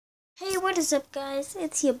Hey, what is up, guys?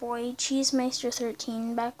 It's your boy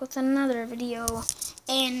Cheesemeister13 back with another video.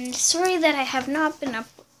 And sorry that I have not been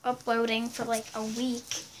uploading for like a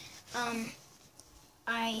week.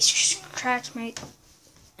 I cracked my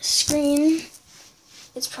screen.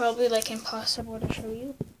 It's probably like impossible to show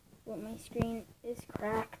you, but my screen is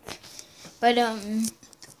cracked. But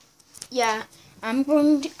yeah, I'm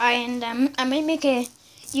gonna make a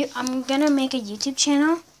YouTube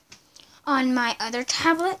channel on my other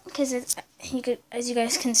tablet because as you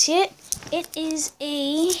guys can see it is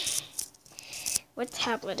a, what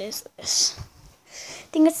tablet is this? I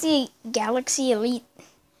think it's the Galaxy Elite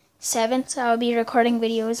 7, so I'll be recording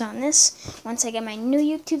videos on this once I get my new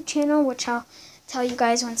YouTube channel, which I'll tell you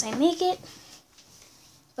guys once I make it.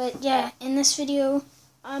 But yeah, in this video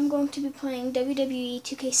I'm going to be playing WWE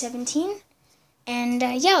 2K17, and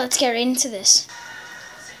yeah, let's get right into this.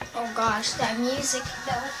 Oh gosh, that music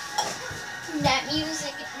though.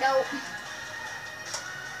 No.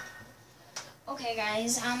 Okay,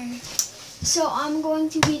 guys, so I'm going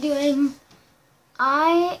to be doing,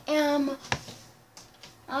 I don't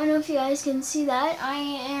know if you guys can see that, I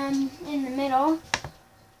am in the middle,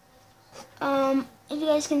 if you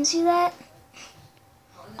guys can see that,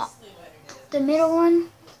 the middle one,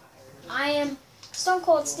 I am Stone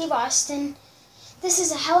Cold Steve Austin. This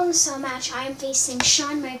is a Hell in a Cell match. I am facing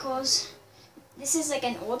Shawn Michaels. This is like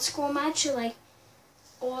an old school match, like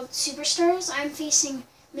old superstars. I'm facing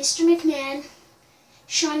Mr. McMahon,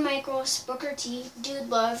 Shawn Michaels, Booker T, Dude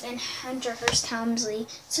Love, and Hunter Hearst Helmsley.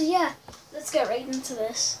 So yeah, let's get right into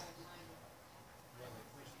this.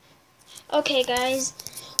 Okay, guys.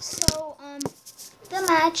 So the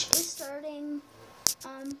match is starting.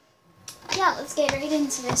 Yeah, let's get right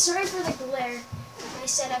into this. Sorry for the glare. My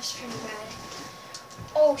setup's pretty bad.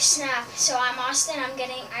 Oh snap! So I'm Austin. I'm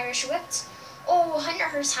getting Irish whipped. Oh, Hunter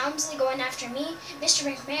Hearst Helmsley going after me, Mr.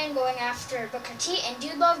 McMahon going after Booker T, and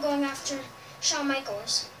Dude Love going after Shawn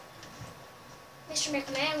Michaels. Mr.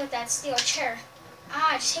 McMahon with that steel chair.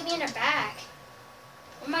 Ah, just hit me in the back.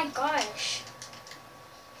 Oh my gosh.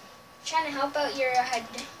 Trying to help out your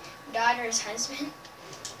daughter's husband.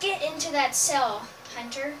 Get into that cell,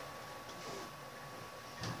 Hunter.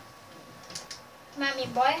 Come at me,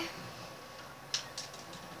 boy.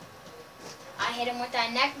 I hit him with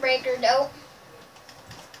that neck breaker, though.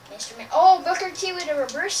 Mr. Oh, Booker T with a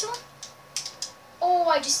reversal. Oh,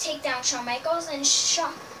 I just take down Shawn Michaels and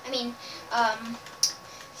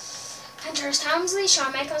Hunter Hearst Helmsley.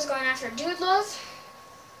 Shawn Michaels going after Dude Love.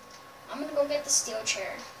 I'm gonna go get the steel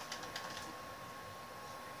chair.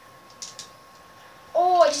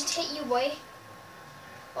 Oh, I just hit you, boy.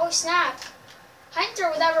 Oh, snap. Hunter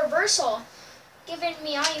with that reversal. Giving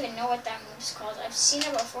me, I don't even know what that move's called. I've seen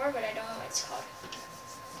it before, but I don't know what it's called.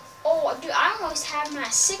 Oh, dude, I almost have my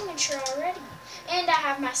signature already. And I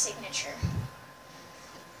have my signature.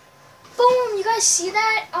 Boom! You guys see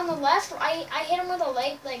that on the left? I hit him with a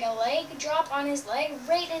leg drop on his leg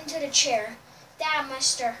right into the chair. That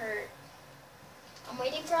must have hurt. I'm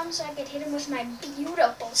waiting for him so I could hit him with my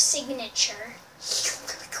beautiful signature. It's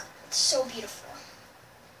so beautiful.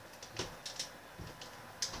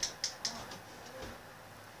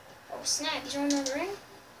 Oh snap, he's running the ring?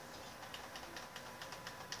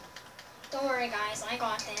 Don't worry, guys, I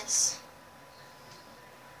got this.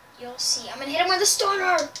 You'll see. I'm gonna hit him with a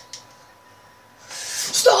stunner!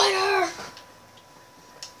 Stunner!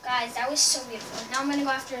 Guys, that was so beautiful. Now I'm gonna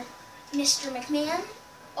go after Mr. McMahon.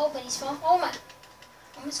 Oh, but he's falling. Oh my.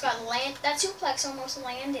 Almost got land. That suplex almost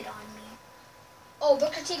landed on me. Oh,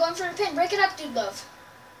 Booker T going for the pin. Break it up, Dude Love.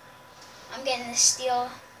 I'm getting the steel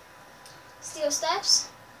steps.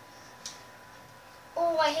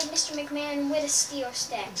 Oh, I hit Mr. McMahon with a steel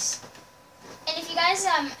steps. And if you guys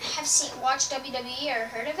have watched WWE or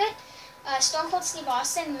heard of it, Stone Cold Steve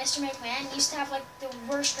Austin and Mr. McMahon used to have like the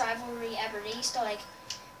worst rivalry ever. They used to like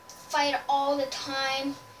fight all the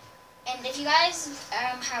time. And if you guys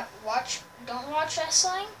don't watch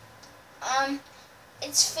wrestling,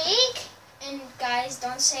 it's fake. And guys,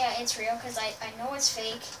 don't say it's real because I know it's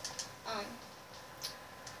fake.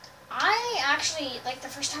 I actually, like, the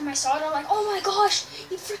first time I saw it, I'm like, oh my gosh,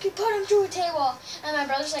 you freaking put him through a table. And my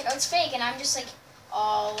brother's like, oh, it's fake. And I'm just like,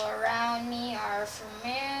 all around me are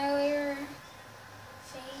familiar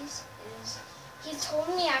faces. He told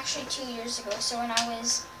me actually 2 years ago, so when I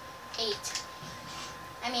was 9.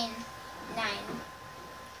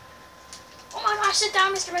 Oh my gosh, sit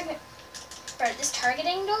down, Mr. McMahon. But this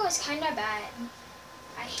targeting, though, is kind of bad.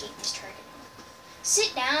 I hate this targeting.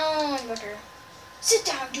 Sit down, Booker. Sit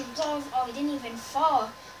down, Dude Love. Oh, he didn't even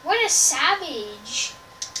fall. What a savage.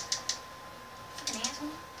 Freaking asshole.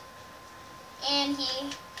 And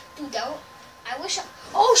he, dude, I wish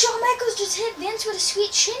oh, Shawn just hit Vince with a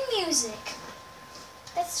sweet Shin music.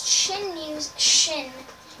 That's Shin music. Shin.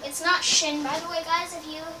 It's not Shin, by the way, guys. If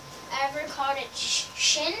you ever called it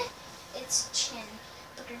Shin, it's Chin.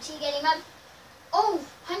 Booker T getting up. Oh,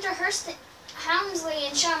 Hunter Hearst Helmsley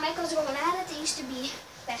and Shawn Michaels going at it. They used to be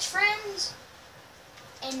best friends.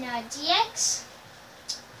 And DX,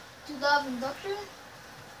 Dude Love and Booker.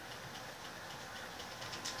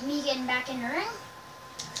 Me getting back in the ring.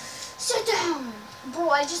 Sit down! Bro,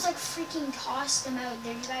 I just like freaking tossed him out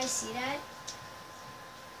there. You guys see that?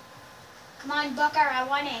 Come on, Booker, I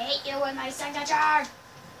want to hit you with my signature.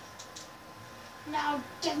 Now,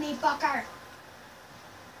 give me Booker.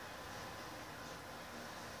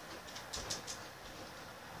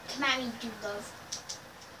 Come at me, Dude Love.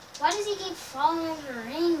 Why does he keep falling over the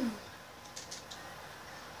ring?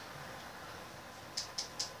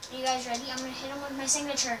 Are you guys ready? I'm going to hit him with my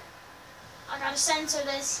signature. I gotta censor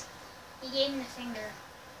this. He gave me the finger.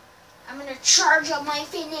 I'm going to charge up my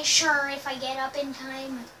finisher if I get up in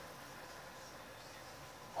time.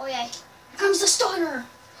 Oh yeah, here comes the stunner.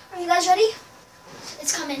 Are you guys ready?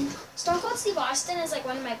 It's coming. Stone Cold Steve Austin is like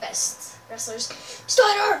one of my best wrestlers.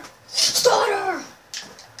 Stunner! Stunner!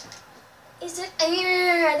 Is it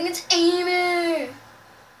Aimer? I think it's Aimer.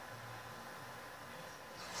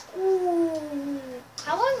 Ooh.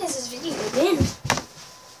 How long has this video been?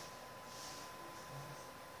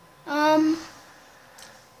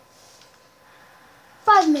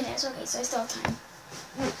 5 minutes. Okay, so I still have time.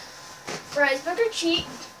 Right, Booker T.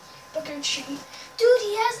 Dude,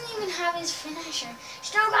 he hasn't even had his finisher.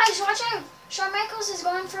 No, guys, watch out. Shawn Michaels is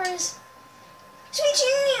going for his sweet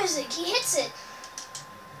Chin music. He hits it.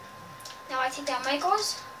 Now I take down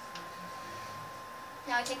Michaels.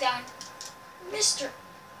 Now I take down Mr.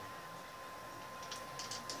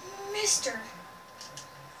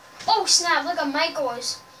 Oh snap, look at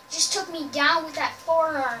Michaels. Just took me down with that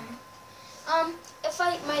forearm.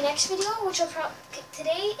 My next video, which will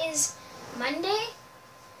today is Monday,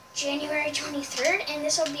 January 23rd, and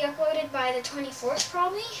this will be uploaded by the 24th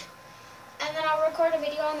probably. And then I'll record a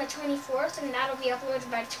video on the 24th, and that'll be uploaded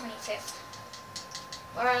by the 25th.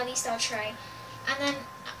 Or at least I'll try. And then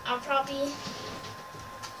I'll probably...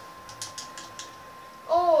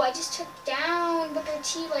 Oh, I just took down Booker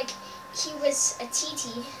T like he was a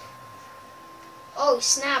TT. Oh,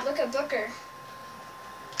 snap, look at Booker.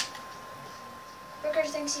 Booker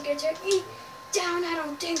thinks he could take me down. I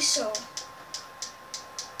don't think so.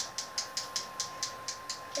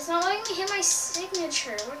 It's not letting me hit my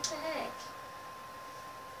signature. What the heck?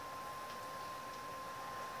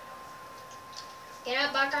 Get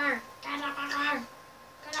up, Booker. Get up, Booker.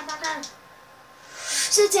 Get up, Booker.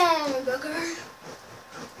 Sit down, Booker.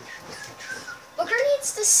 Booker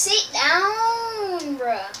needs to sit down,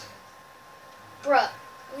 bruh. Bruh.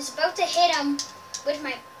 I was about to hit him with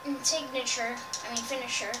my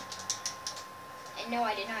finisher. And no,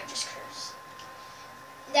 I did not just curse.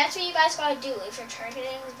 That's what you guys gotta do if your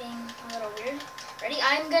targeting is being a little weird. Ready?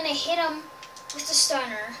 I'm gonna hit him with the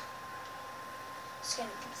stunner. It's gonna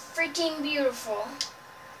be freaking beautiful.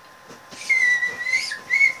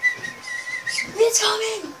 It's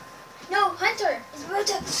coming! No, Hunter is about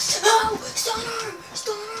to... Oh! Stunner!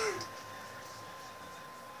 Stunner!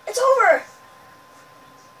 It's over!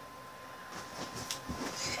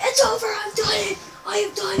 It's over! I've done it! I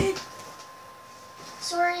have done it!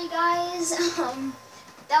 Sorry, guys.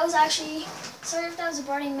 That was actually... Sorry if that was a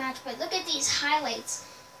boring match, but look at these highlights.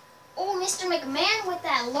 Oh, Mr. McMahon with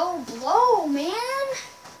that low blow, man!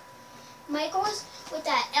 Michaels with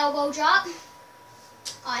that elbow drop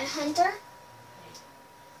on Hunter.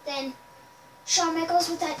 Then Shawn Michaels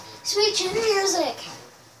with that sweet chin music.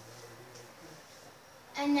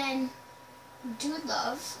 And then Dude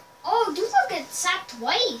Love. Oh, Dude Love gets sacked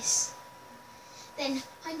twice. Then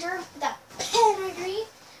Hunter with that pedigree.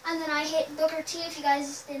 And then I hit Booker T. If you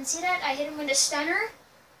guys didn't see that, I hit him with a stunner.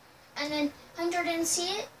 And then Hunter didn't see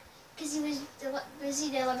it because he was busy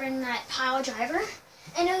delivering that pile driver.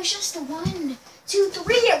 And it was just 1, 2,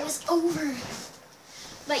 3. It was over.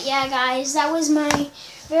 But yeah, guys, that was my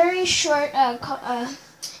very short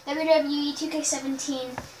WWE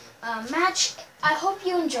 2K17 match. I hope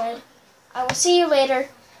you enjoyed. I will see you later.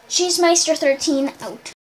 Cheesemeister13 out.